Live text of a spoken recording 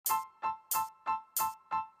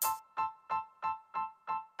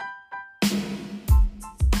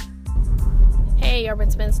Hey Urban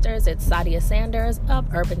Spinsters, it's Sadia Sanders of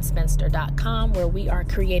urbanspinster.com, where we are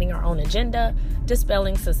creating our own agenda,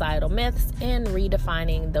 dispelling societal myths, and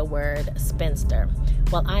redefining the word spinster.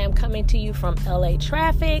 Well, I am coming to you from LA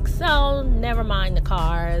traffic, so never mind the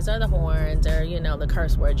cars or the horns or, the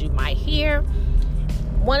curse words you might hear.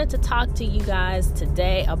 Wanted to talk to you guys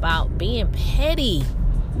today about being petty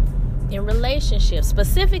in relationships,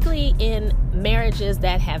 specifically in marriages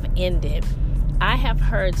that have ended. I have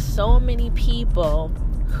heard so many people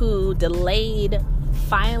who delayed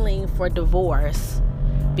filing for divorce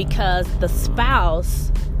because the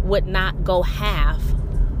spouse would not go half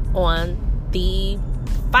on the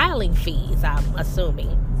filing fees, I'm assuming,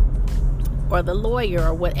 or the lawyer,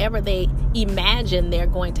 or whatever they imagine they're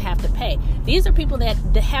going to have to pay. These are people that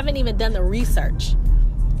haven't even done the research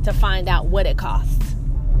to find out what it costs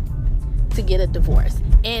to get a divorce.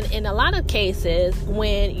 And in a lot of cases,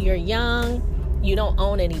 when you're young, you don't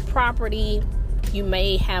own any property, you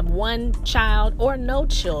may have one child or no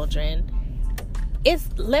children, it's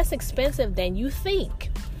less expensive than you think.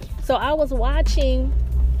 So I was watching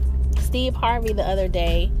Steve Harvey the other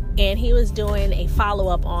day, and he was doing a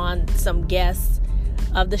follow-up on some guests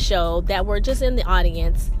of the show that were just in the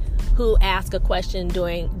audience who asked a question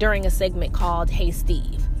during a segment called Hey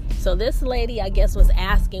Steve. So this lady, I guess, was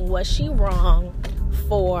asking, was she wrong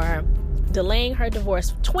for delaying her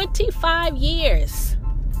divorce 25 years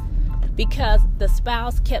because the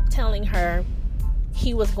spouse kept telling her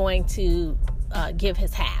he was going to give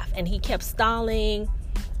his half, and he kept stalling,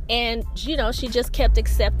 and she just kept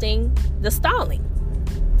accepting the stalling,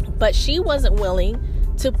 but she wasn't willing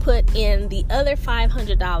to put in the other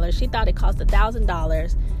 $500. She thought it cost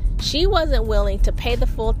 $1,000. She wasn't willing to pay the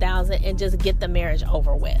full $1,000 and just get the marriage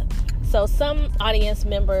over with. So some audience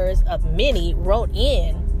members of many wrote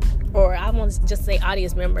in, or I won't just say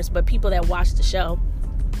audience members, but people that watched the show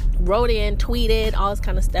wrote in, tweeted, all this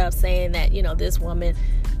kind of stuff, saying that, this woman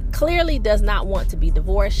clearly does not want to be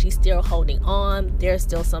divorced. She's still holding on. There's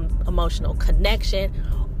still some emotional connection,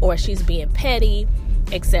 or she's being petty,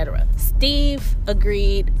 etc. Steve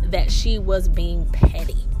agreed that she was being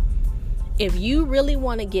petty. If you really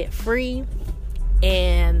want to get free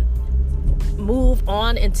and move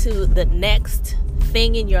on into the next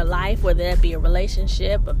thing in your life, whether that be a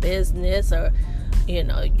relationship, a business, or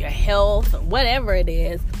your health, or whatever it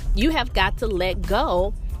is, you have got to let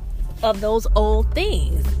go of those old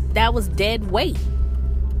things. That was dead weight.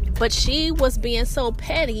 But she was being so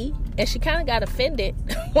petty, and she kind of got offended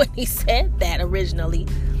when he said that originally,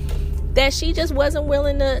 that she just wasn't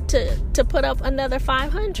willing to put up another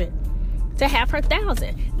 $500 to have her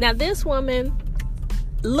 $1,000. Now this woman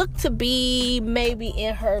looked to be maybe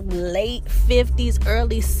in her late 50s,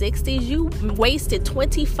 early 60s. You wasted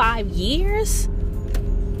 25 years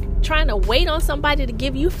trying to wait on somebody to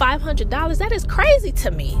give you $500. That is crazy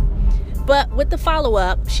to me. But with the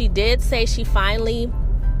follow-up, she did say she finally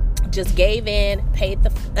just gave in, paid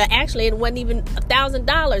actually it wasn't even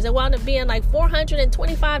 $1,000. It wound up being like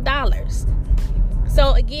 $425.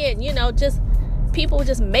 So again, just people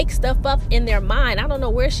just make stuff up in their mind. I don't know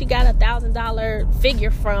where she got $1,000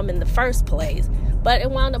 figure from in the first place, but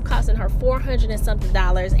it wound up costing her $400 and something,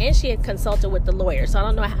 and she had consulted with the lawyer. So I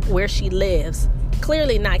don't know where she lives.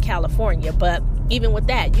 Clearly not California, but even with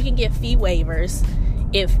that, you can get fee waivers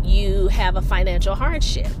if you have a financial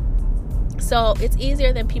hardship. So it's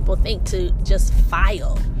easier than people think to just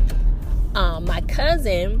file. My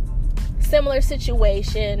cousin, similar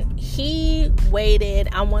situation. He waited,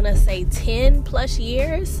 I want to say 10 plus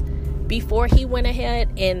years before he went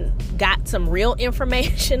ahead and got some real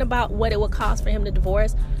information about what it would cost for him to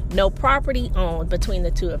divorce. No property owned between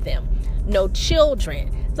the two of them. No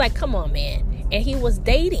children. It's like, come on, man. And he was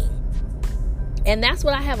dating. And that's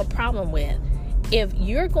what I have a problem with. If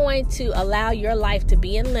you're going to allow your life to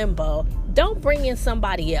be in limbo, don't bring in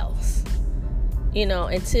somebody else,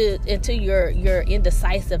 into your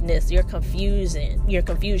indecisiveness, your confusion,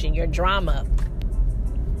 your drama.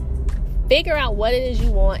 Figure out what it is you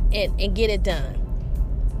want and get it done.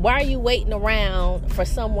 Why are you waiting around for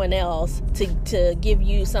someone else to give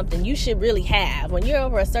you something you should really have? When you're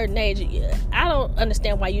over a certain age, I don't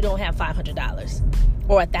understand why you don't have $500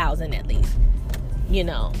 or $1,000 at least.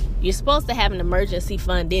 You're supposed to have an emergency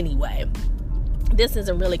fund anyway. This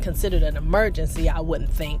isn't really considered an emergency, I wouldn't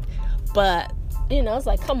think. But, it's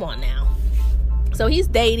like, come on now. So he's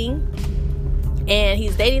dating, and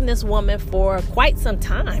he's dating this woman for quite some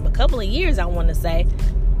time, a couple of years, I want to say.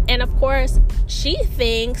 And of course, she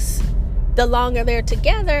thinks the longer they're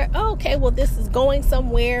together, okay, well, this is going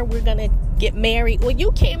somewhere. We're going to get married. Well,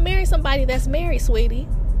 you can't marry somebody that's married, sweetie.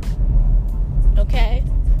 Okay?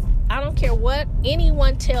 I don't care what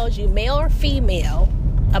anyone tells you, male or female,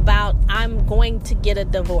 about I'm going to get a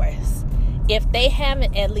divorce. If they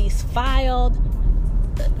haven't at least filed,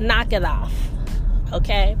 knock it off.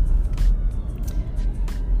 Okay?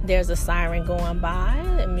 There's a siren going by.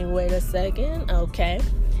 Let me wait a second. Okay.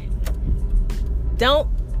 Don't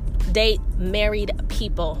date married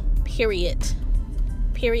people. Period.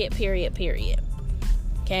 Period.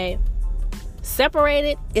 Okay?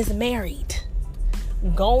 Separated is married.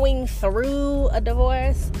 Going through a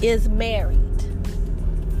divorce is married.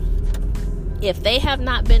 If they have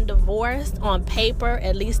not been divorced on paper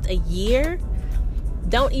at least a year,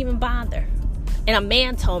 don't even bother. And a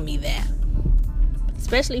man told me that.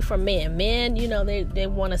 Especially for men. Men, you know, they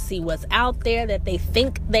want to see what's out there that they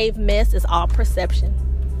think they've missed. It's all perception.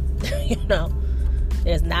 You know,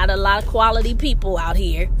 there's not a lot of quality people out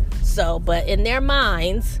here. So, but in their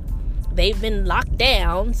minds, they've been locked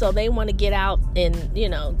down, so they want to get out and, you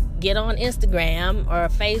know, get on Instagram or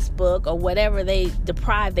Facebook or whatever they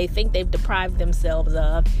think they've deprived themselves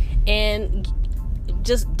of, and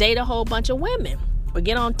just date a whole bunch of women or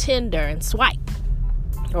get on Tinder and swipe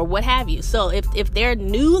or what have you. So if they're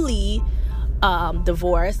newly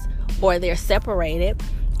divorced or they're separated,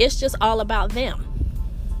 it's just all about them.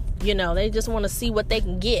 You know, they just want to see what they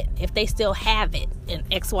can get if they still have it in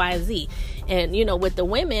XYZ. And, you know, with the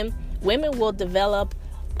women will develop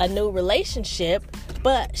a new relationship,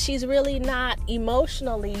 but she's really not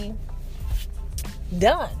emotionally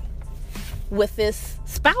done with this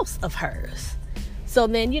spouse of hers. So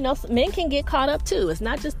then, you know, men can get caught up too. It's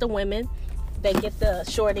not just the women that get the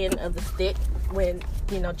short end of the stick when,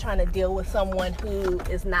 you know, trying to deal with someone who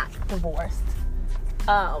is not divorced.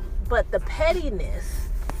 But the pettiness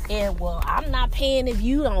and, well, I'm not paying if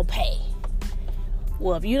you don't pay.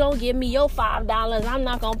 Well, if you don't give me your $5, I'm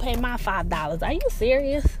not going to pay my $5. Are you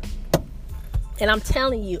serious? And I'm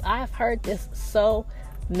telling you, I've heard this so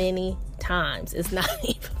many times. It's not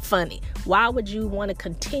even funny. Why would you want to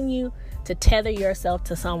continue to tether yourself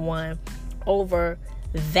to someone over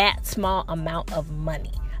that small amount of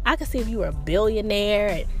money? I could see if you were a billionaire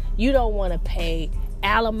and you don't want to pay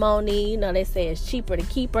alimony. You know, they say it's cheaper to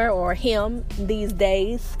keep her or him these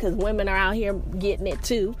days because women are out here getting it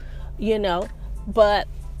too, you know. But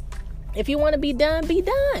if you want to be done, be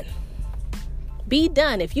done. Be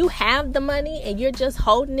done. If you have the money and you're just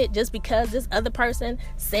holding it just because this other person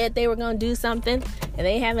said they were going to do something and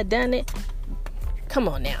they haven't done it, come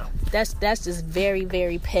on now. That's just very,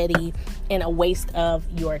 very petty and a waste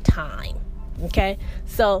of your time. Okay?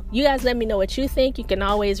 So you guys let me know what you think. You can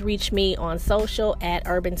always reach me on social at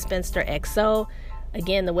UrbanSpinsterXO.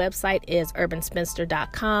 Again, the website is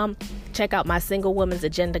UrbanSpinster.com. Check out my Single Woman's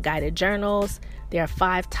Agenda guided journals. There are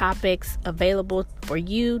 5 topics available for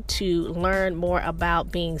you to learn more about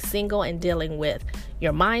being single and dealing with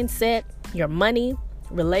your mindset, your money,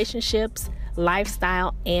 relationships,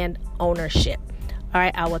 lifestyle, and ownership. All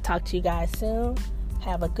right, I will talk to you guys soon.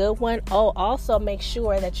 Have a good one. Oh, also make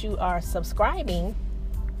sure that you are subscribing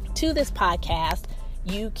to this podcast.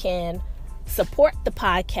 You can support the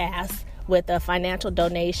podcast with a financial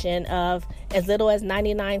donation of as little as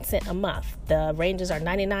 99 cents a month. The ranges are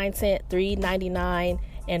 99 cents, $3.99,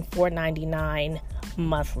 and $4.99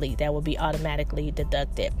 monthly. That will be automatically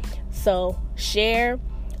deducted. So share.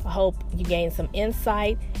 I hope you gain some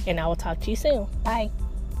insight, and I will talk to you soon. Bye.